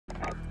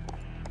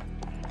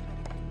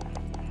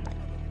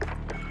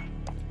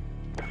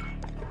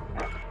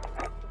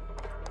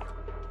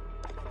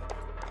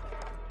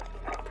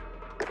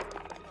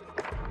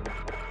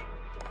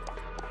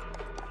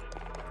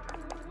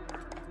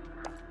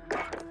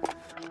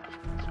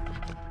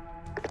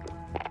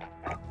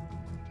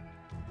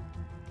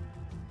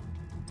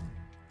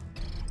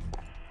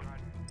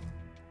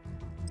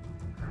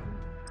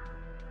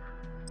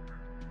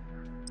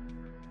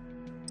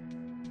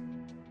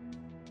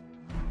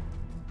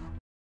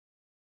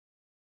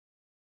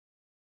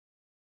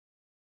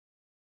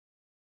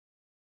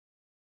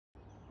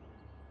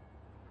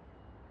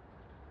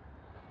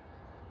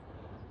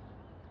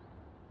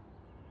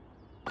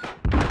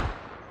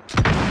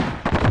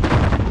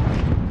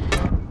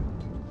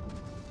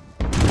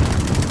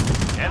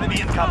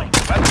incoming.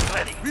 Weapons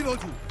ready.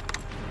 Reloading.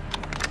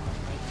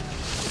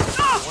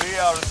 We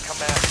are in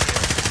command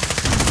here.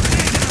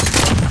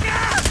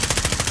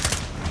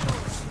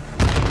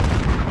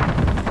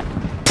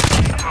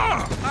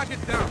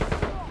 Target down.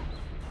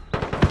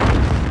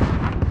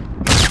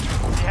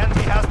 The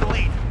enemy has the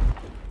lead.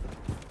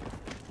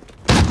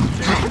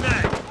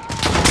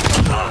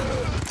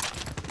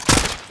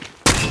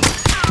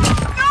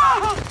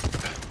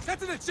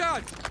 Set in a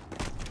charge.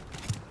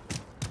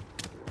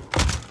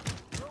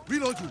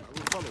 Reloading. I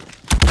will follow.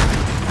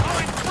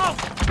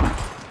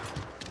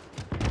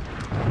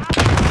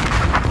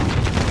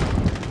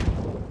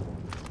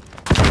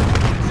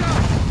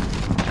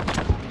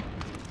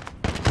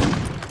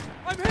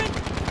 I'm hit.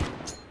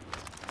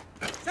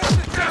 Set in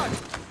a charge.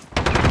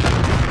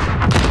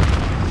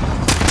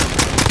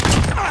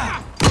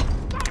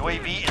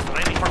 UAV is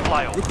ready for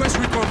flyover. Request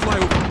recon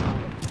flyover.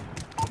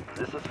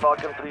 This is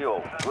Falcon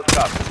 3-0. Good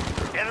copy.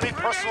 Enemy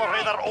personal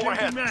radar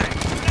overhead.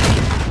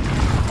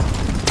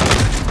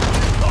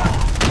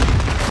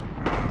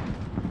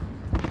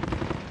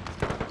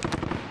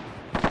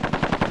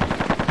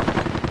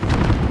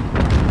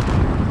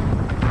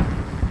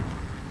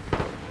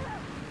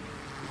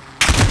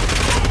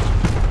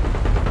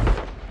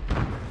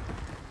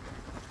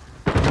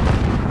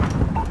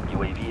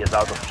 UAV is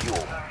out of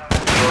fuel.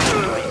 Resources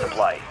to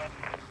resupply.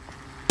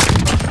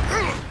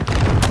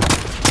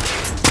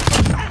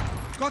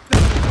 Got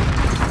them.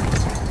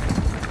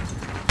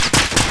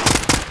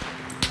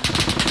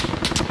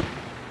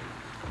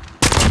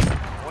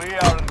 We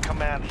are in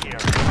command here.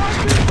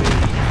 Ready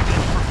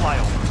for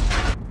flyover.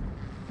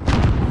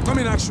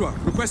 Coming, Ashwa.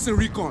 Requesting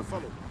recon.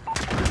 Follow.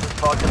 This is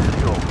Falcon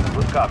 3-0.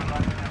 Good copy.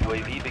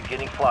 UAV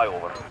beginning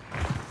flyover.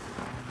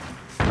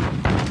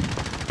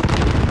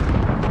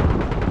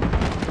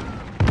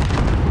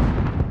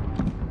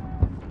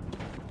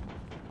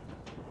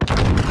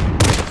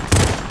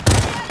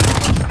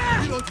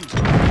 Reloading.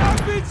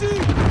 RPG.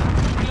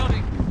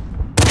 Reloading.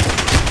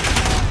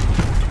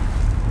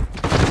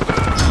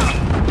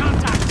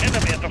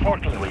 Enemy at the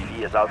forklift. UAV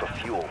is out of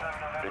fuel.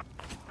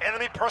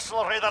 Enemy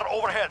personal radar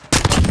overhead.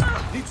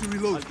 Need to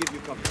reload. I'll give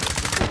you cover.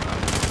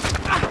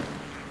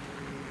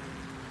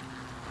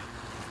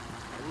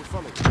 I will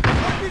follow.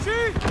 RPG.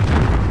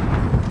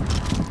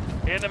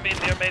 Enemy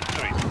near Main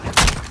Street.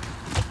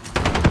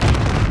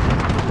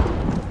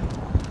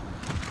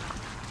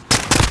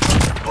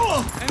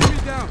 Enemy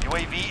down.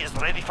 UAV is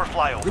ready for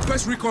flyover.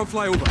 Request recon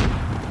flyover.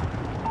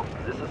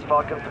 This is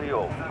Falcon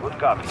 3-0. Good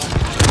copy.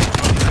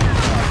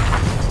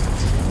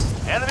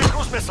 Enemy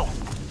cruise missile.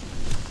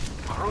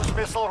 Cruise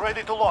missile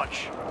ready to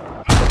launch.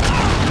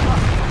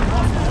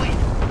 Lost the lead.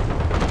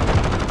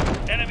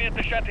 Enemy at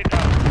the shanty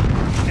town.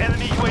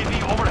 Enemy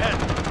UAV overhead.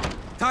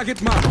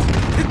 Target marked.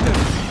 Hit them.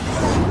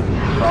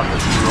 Falcon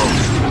 3-0.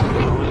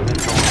 Cruise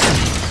missile.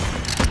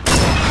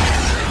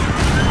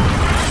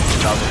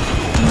 Out of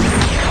fuel.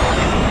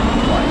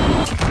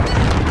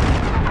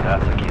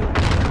 That's a kill.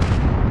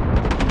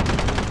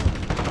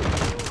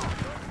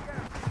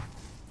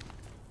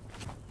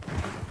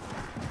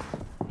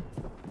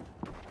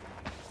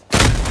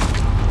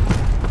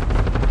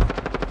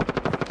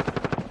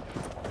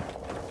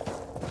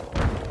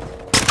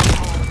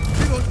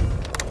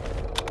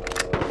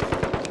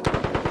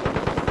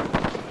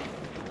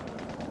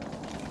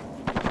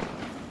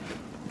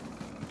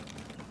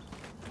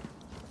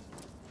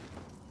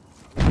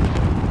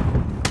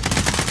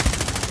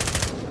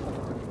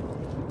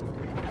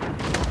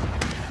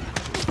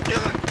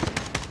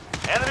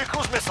 Enemy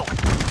cruise missile.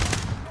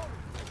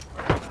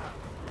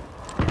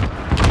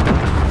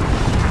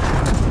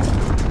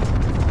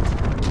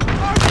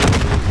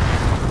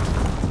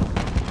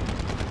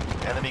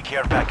 Enemy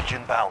care package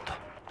inbound.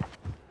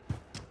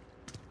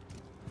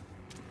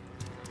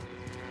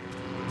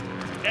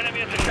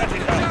 Enemy at the shanty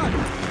town.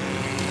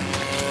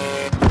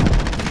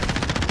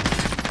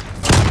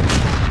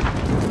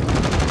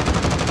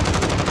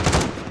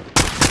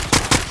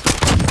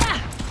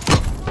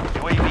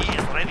 UAV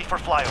is ready for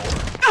flyover.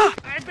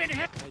 I've been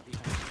hit.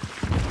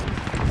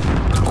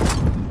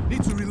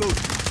 Need to reload.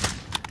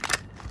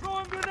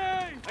 Throwing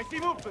grenade. I see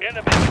movement.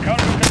 Enemy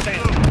cargo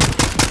container.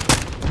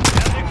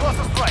 Enemy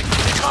cluster strike.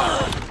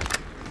 Recover.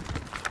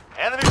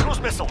 Enemy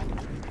cruise missile.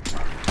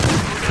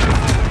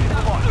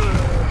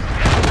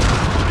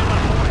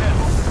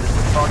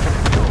 Falcon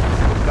 2-0.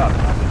 Good copy.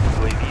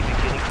 UAV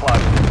beginning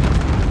flyover.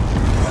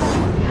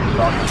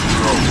 Falcon 2-0.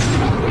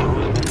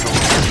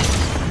 Cruise missile.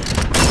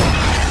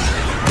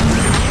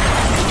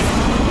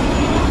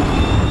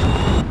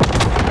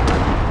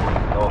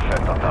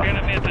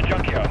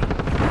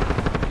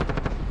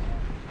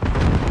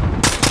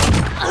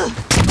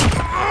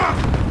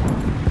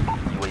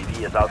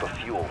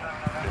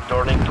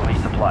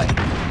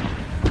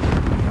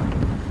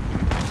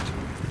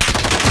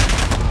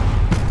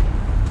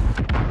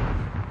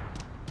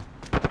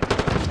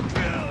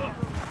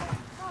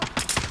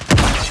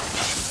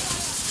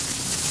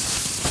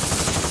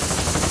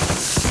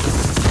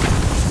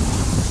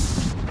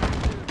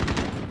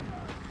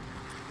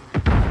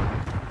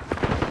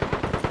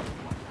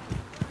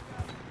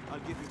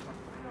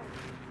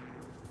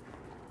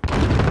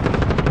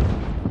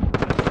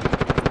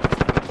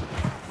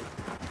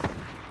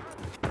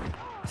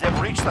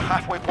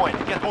 point.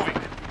 Get moving.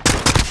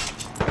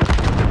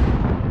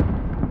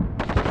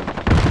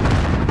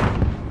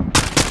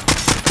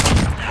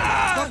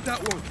 Got that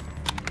one.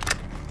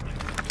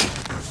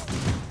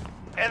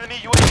 Enemy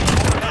UAV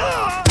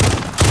overhead.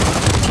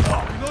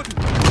 Reloading.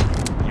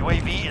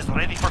 UAV is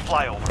ready for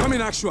flyover.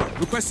 Coming actual.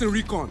 Requesting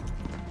recon.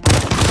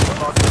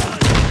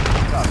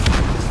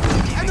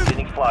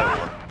 Beginning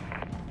flyover.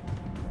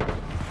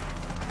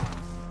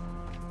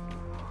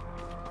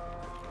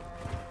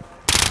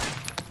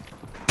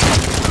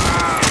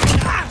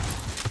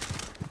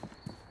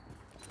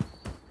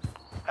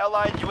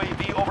 Allied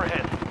UAV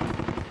overhead.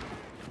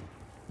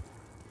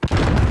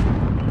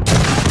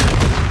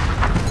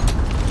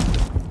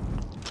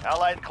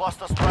 Allied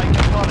cluster strike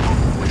incoming.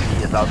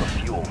 UAV is out of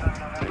fuel.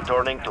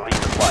 Returning to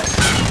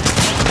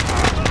resupply.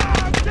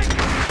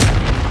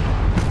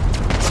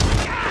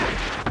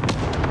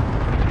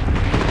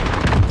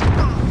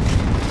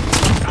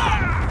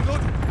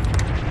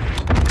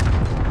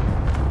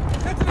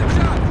 Get to the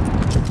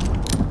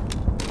charge.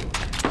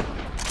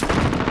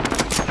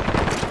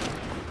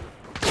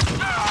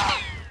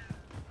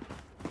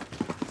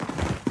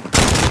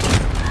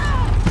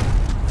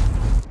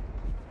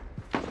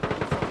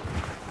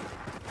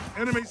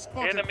 Enemy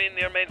spotted. Enemy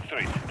near Main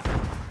Street.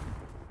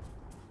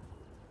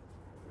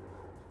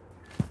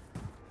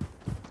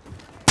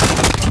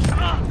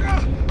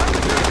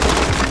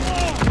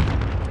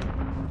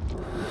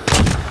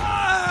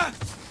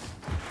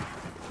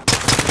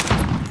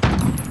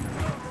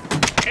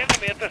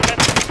 Enemy at the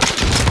center.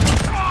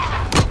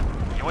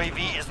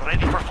 UAV is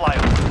ready for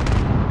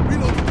flyover.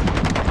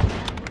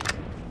 Reloading.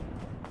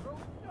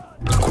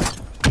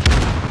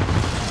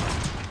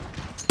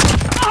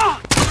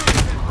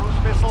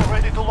 Cruise missile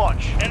ready to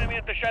launch. Enemy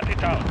at the shanty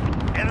town.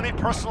 Enemy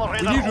personal We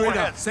radar need radar.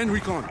 overhead. Send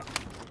recon.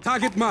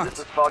 Target This marked.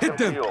 is Falcon Hit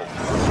them. Fuel.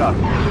 Copy.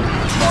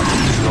 Falcon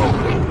Fuel.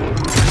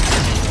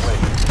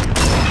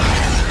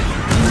 Wait.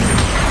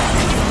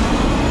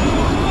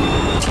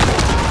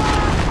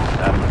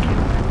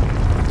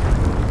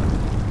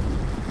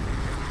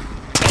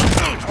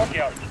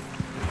 Courtyard.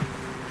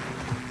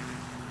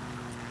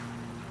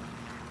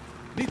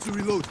 Need to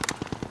reload.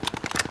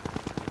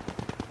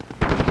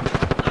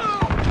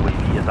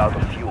 UAV is out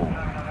of fuel.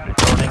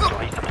 Returning to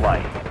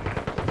resupply.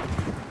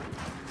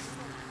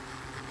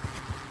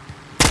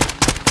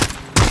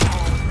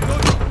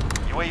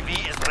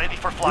 UAV is ready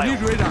for We need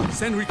flyover. radar.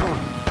 Send recon.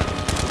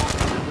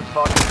 This is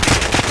Falcon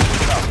Fuel.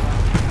 Copy.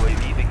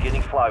 UAV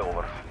beginning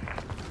flyover.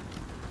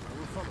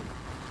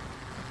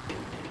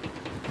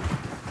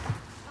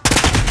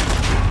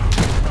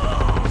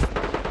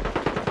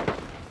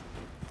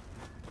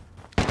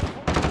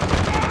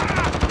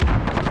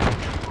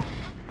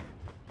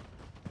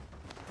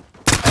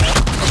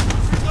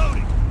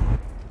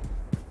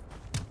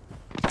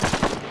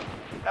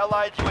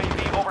 Allied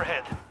UAV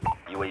overhead.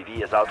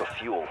 UAV is out of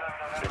fuel.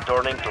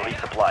 Returning to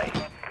resupply.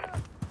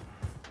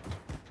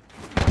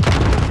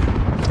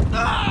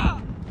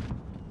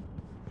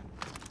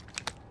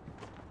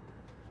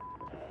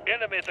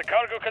 Enemy at the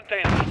cargo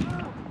containers.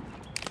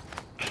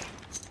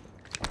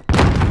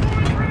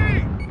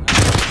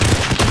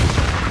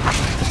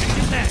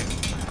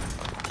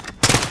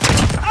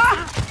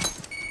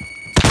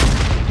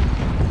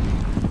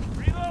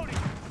 Reloading.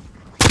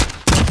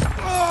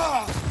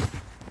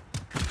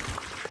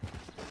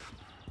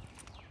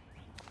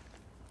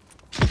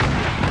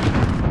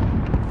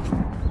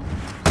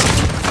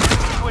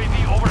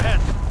 UAV overhead.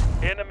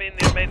 Enemy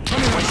near Main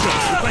Street. Coming actual.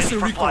 Ready Requesting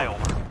for recon.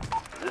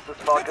 flyover. This is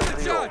Falcon Get to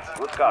the Fuel. charge.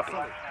 Good copy.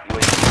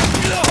 UAV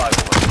beginning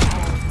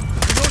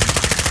flyover.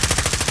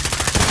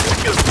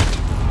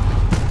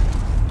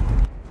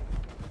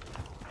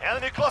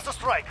 Enemy cluster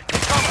strike.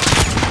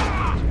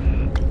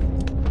 Incoming.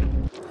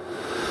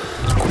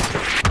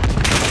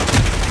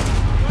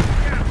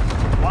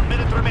 1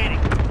 minute remaining.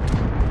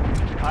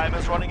 Time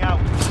is running out.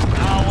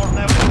 Now or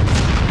never.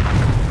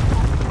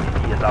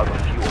 UAV is out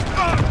of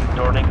fuel.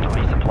 Returning to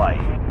resupply.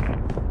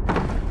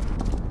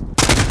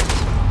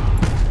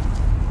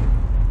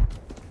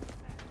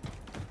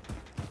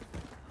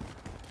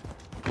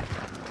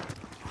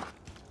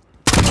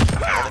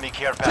 Enemy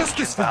care package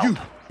Justice for you. inbound.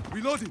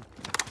 Reloading.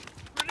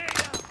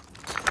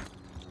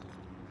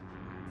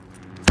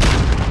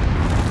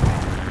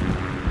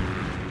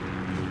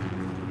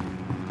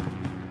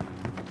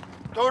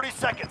 30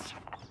 seconds.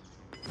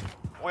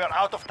 We are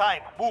out of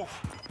time. Move.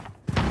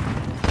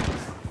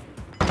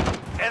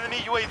 Enemy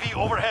UAV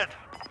overhead.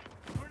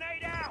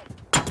 Grenade out!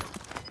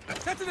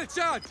 Get to the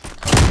charge.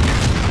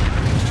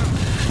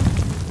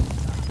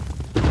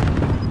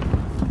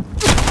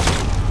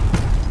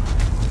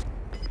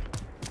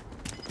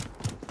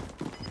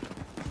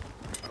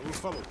 I will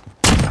follow.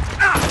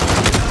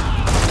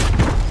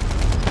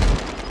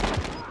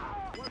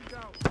 One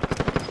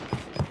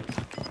down.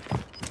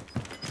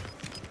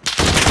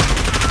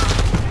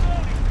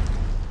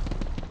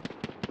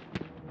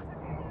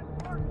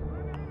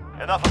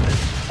 Enough of this.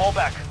 Fall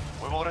back.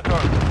 We will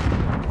return.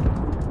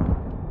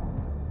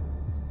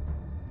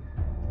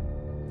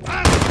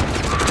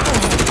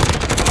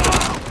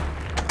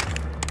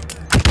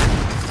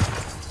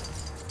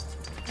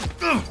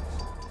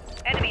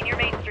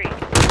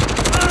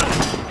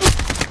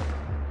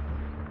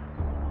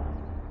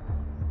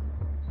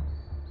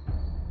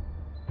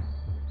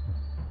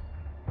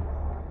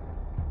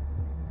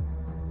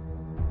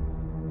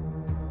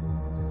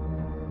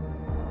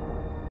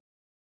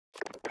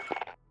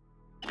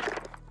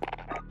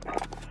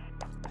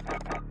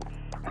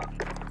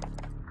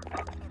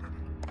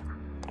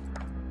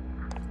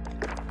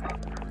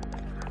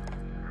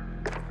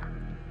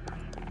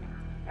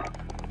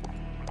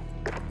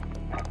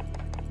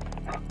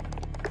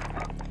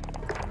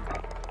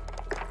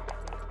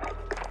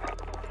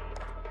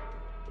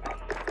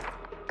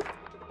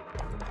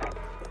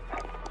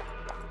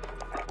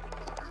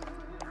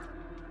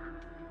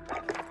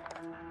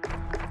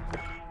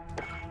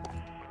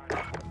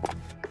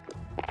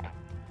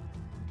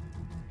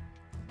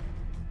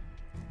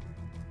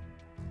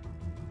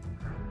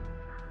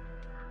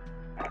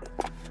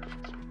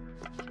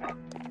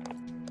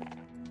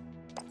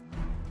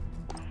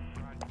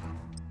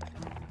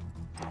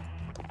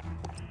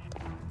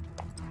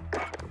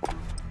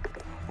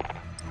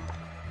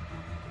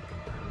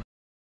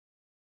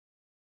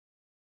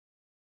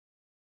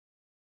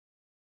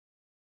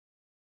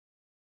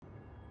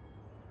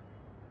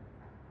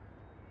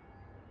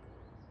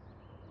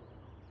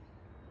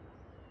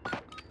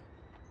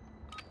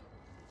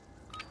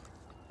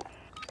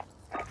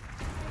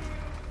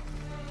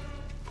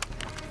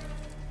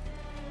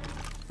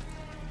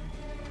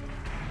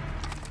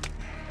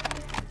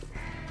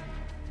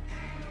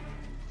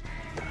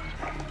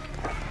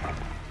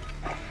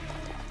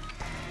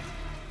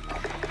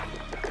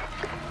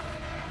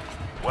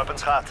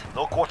 Weapons hot.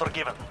 No quarter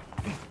given.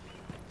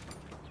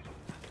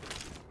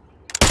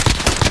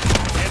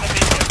 Enemy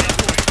near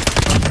midpoint.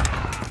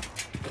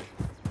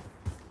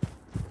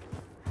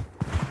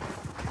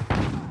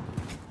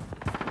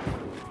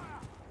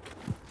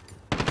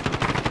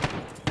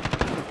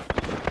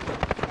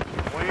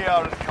 We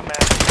are in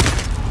command.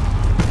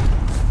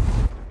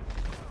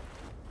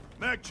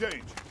 Mag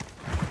change.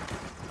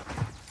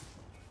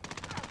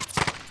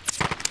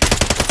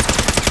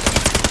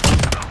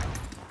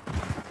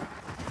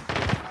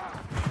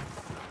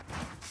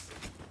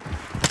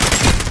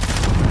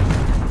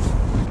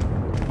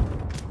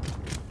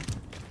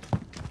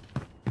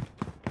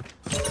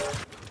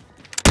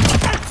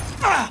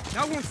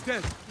 That one's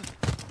dead.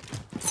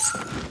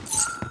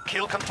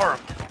 Kill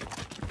confirmed.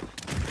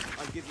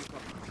 I'll give you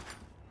cover.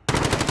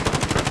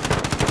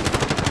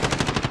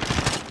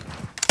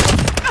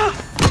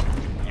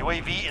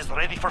 UAV is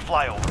ready for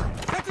flyover.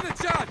 Get to the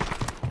charge.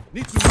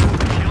 Need to move.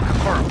 Kill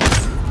confirmed.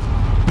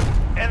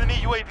 Enemy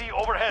UAV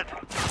overhead.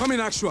 Come in,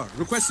 Actual.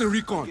 Requesting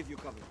recon.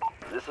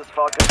 This is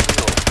Falcon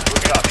 3.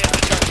 Good copy.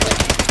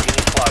 UAV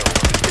beginning flyover.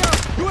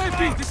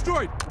 UAV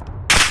destroyed.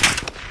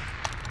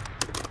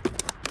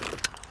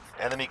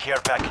 Enemy care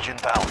package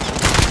inbound.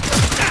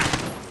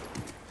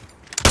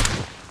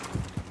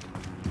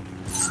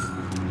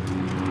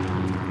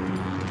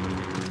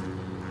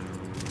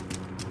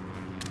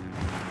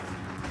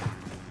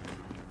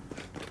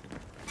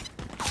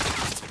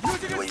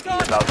 UAV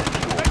about to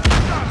fuel.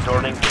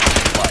 Returning to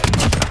flight.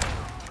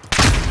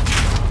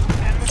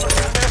 Enemy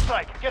precision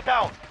airstrike. Get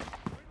down.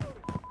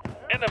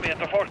 Enemy at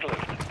the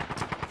forklift.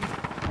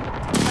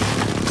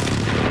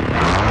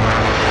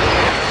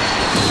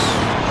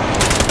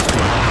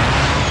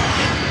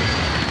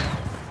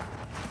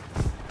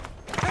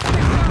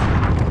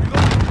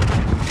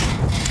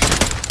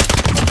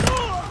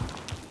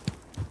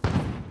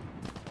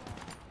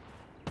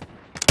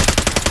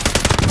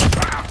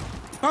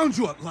 Found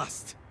you at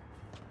last.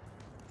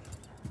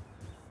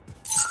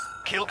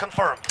 Kill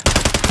confirmed.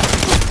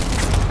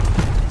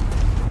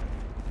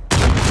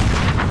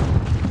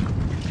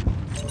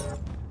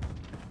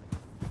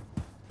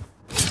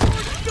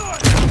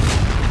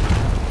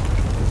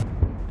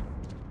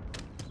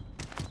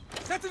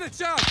 Set to the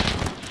charge.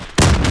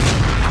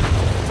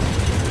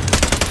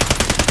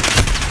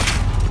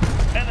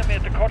 Enemy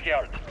at the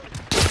courtyard.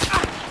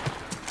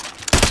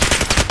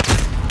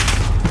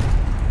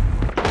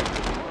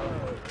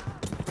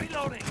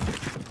 Reloading.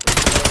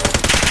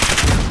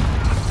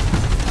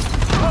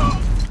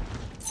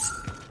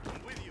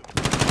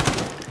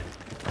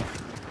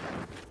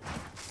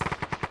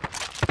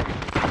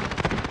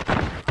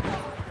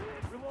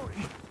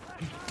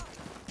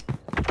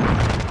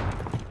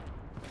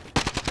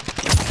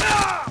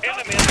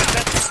 Enemy at the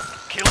center.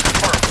 Kill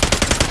confirmed.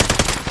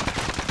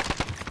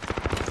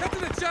 Set to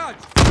the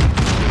charge.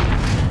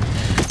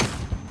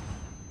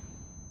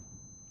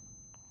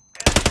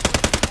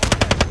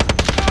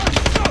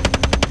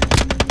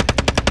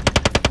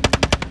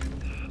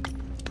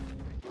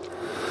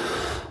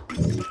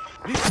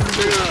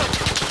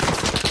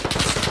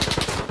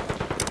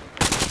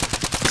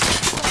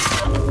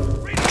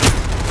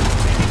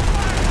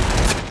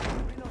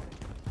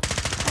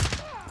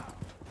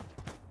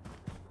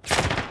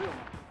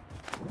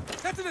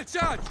 Set to the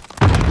charge.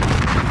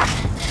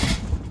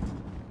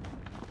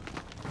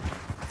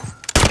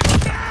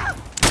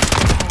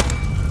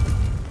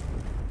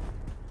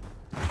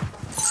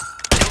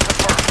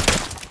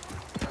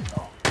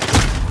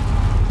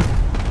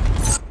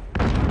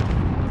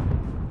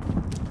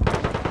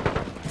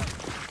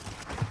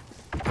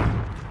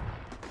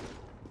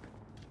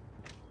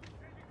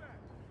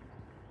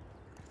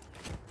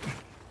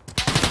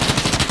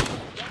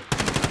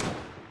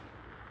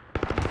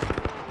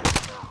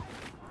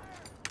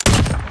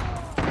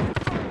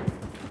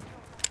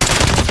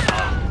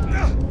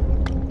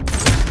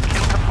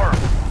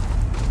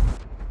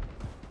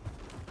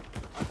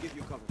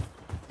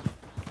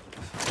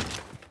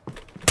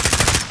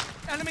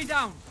 Enemy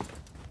down!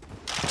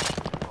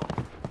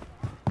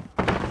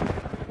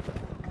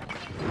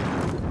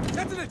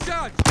 Get to the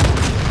charge!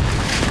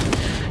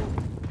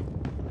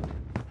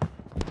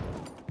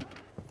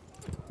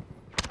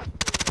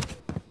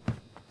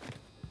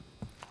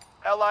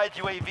 Allied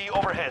UAV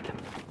overhead.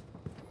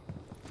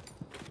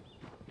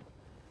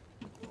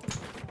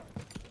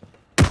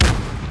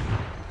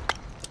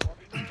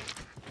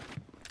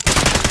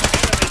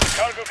 Enemy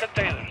cargo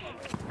containers.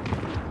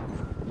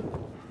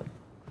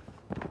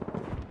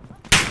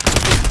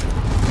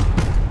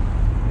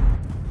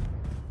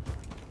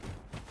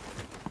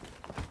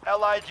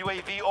 Allied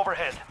UAV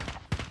overhead.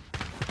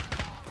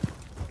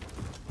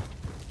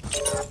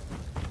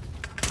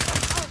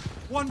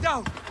 One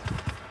down!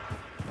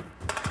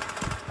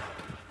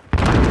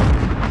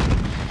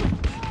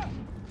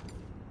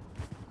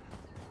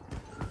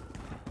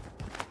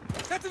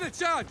 Get to the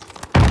charge!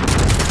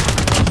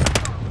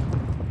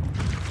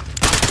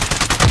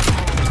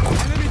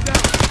 Enemy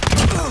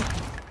down!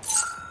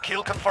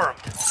 Kill confirmed.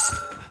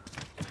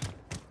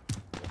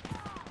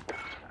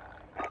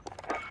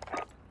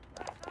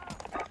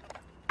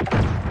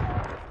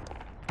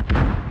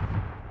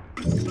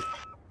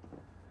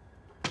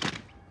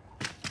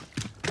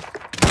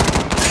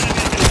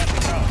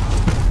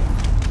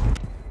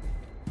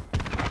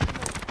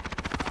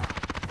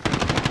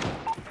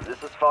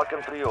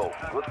 Falcon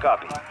 3-0. Good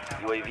copy.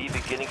 UAV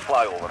beginning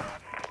flyover.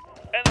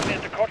 Enemy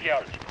at the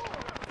courtyard.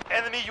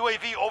 Enemy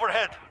UAV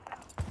overhead.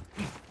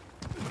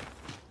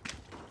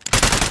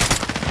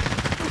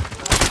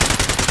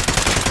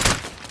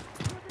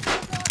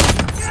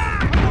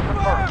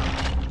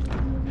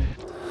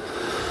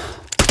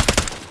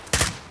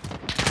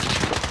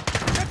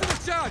 Get to the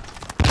charge!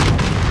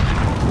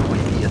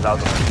 UAV is out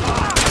of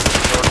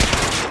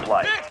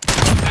supply.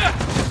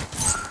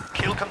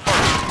 Kill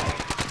confirmed.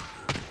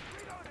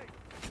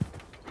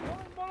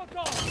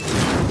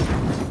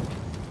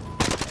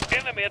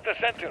 Enemy at the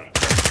center.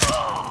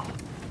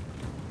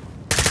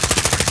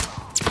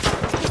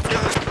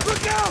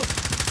 Look out!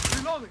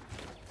 Reloading!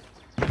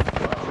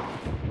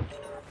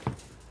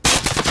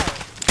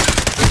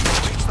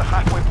 Reach the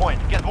halfway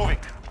point. Get moving.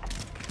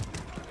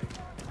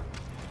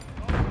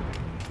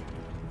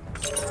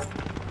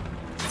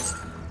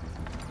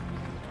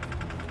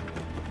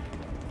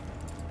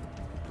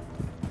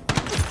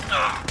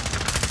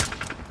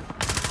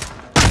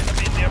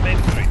 Enemy near Main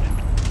Street.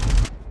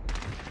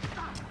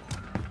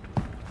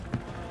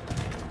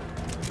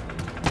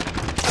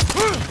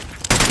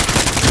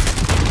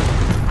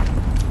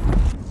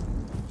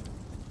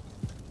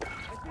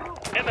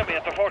 Enemy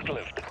at the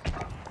forklift.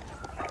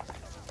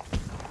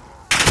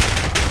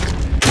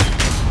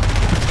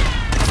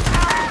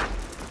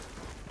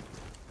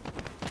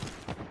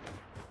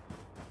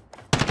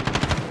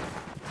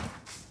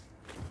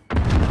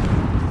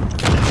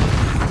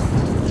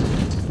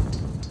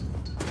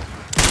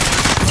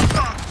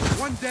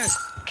 One dead.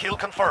 Kill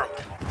confirmed.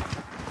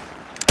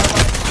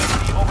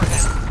 UAV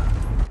overhead.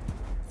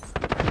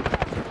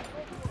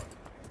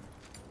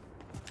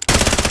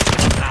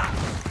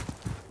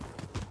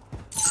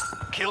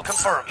 Kill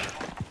confirmed.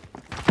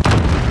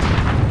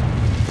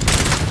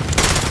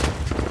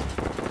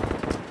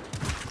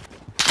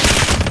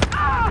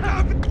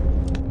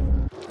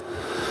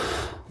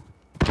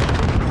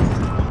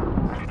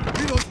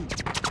 Reloading.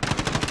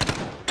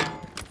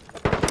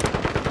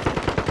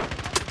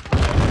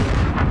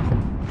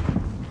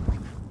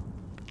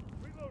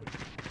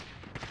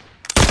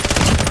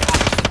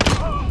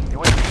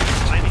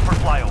 UAV ready for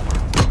flyover.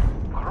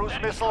 Cruise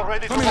missile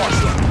ready to Come in, launch.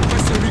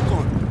 Requesting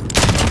recon.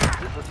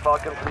 This is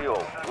Falcon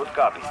 3-0. Good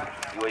copy.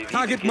 UAV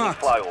Target beginning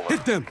marked. flyover.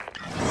 Hit them.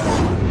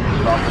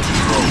 Falcon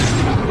 3-0.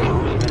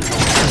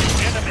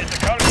 Enemy at the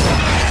cargo.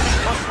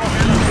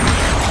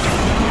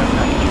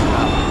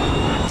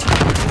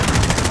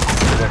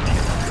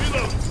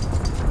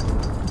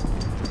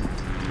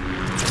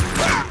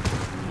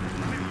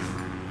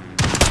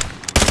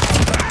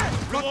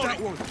 Got that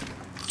one.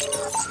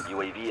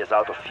 UAV is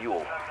out of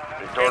fuel.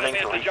 Returning to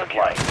Enemy at the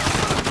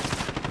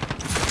resupply.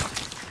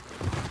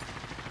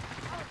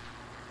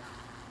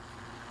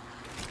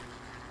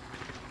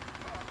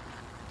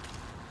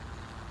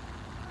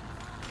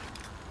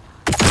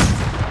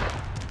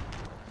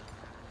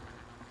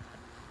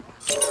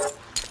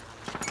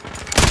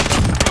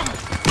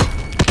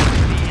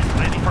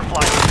 Ready for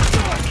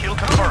flyover. Kill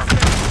confirmed.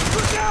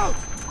 Look out!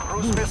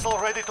 Cruise missile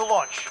ready to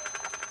launch.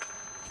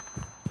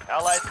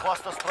 Allied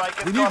cluster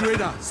strike We need incoming.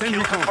 radar. Send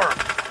Kill recon.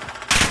 confirmed.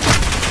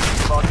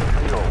 Falcon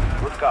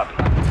 3-0. Good copy.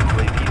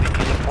 UAV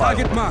beginning flyover.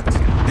 Target marked.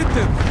 Hit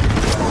them.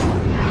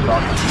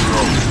 Falcon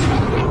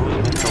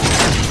 3-0.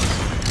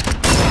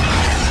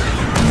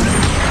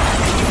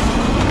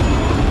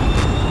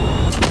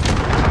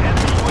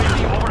 Enemy UAV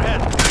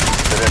overhead.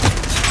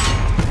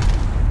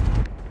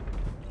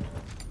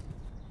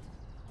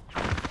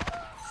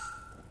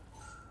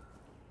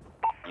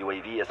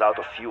 UAV is out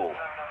of fuel.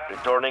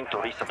 Returning to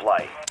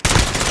resupply.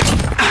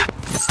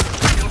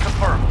 Kill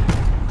confirmed.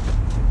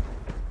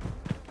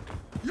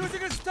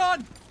 Using a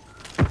stun.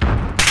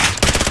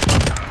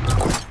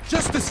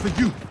 Justice for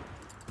you.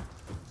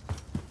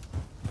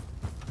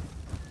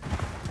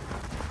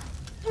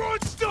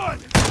 Broad stun!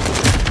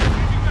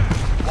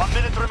 1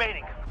 minute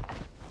remaining.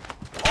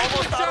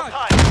 Almost out of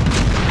time.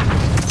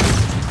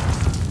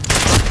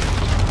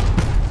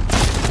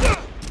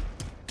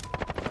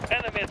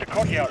 Enemy at the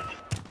courtyard.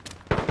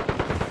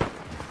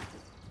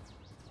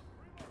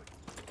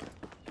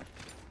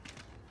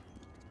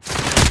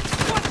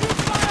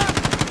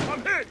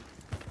 I'm hit!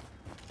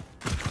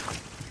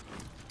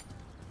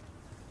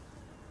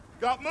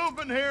 Got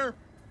movement here!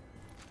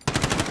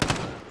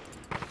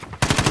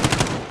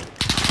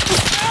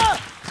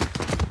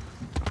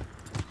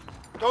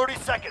 30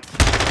 seconds.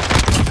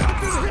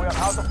 We are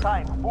out of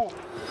time. Move.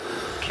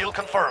 Kill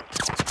confirmed.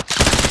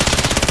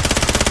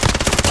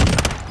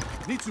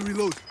 Need to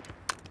reload.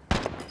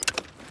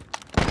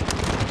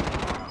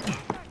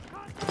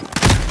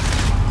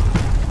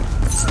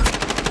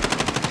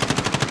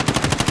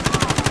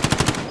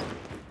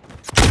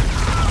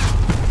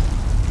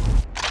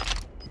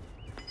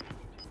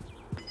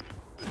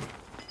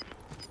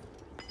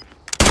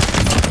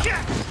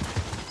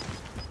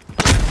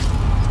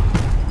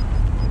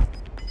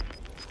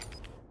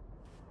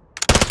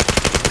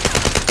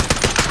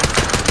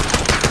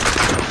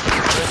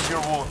 Rest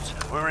your wounds.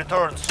 We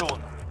return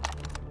soon.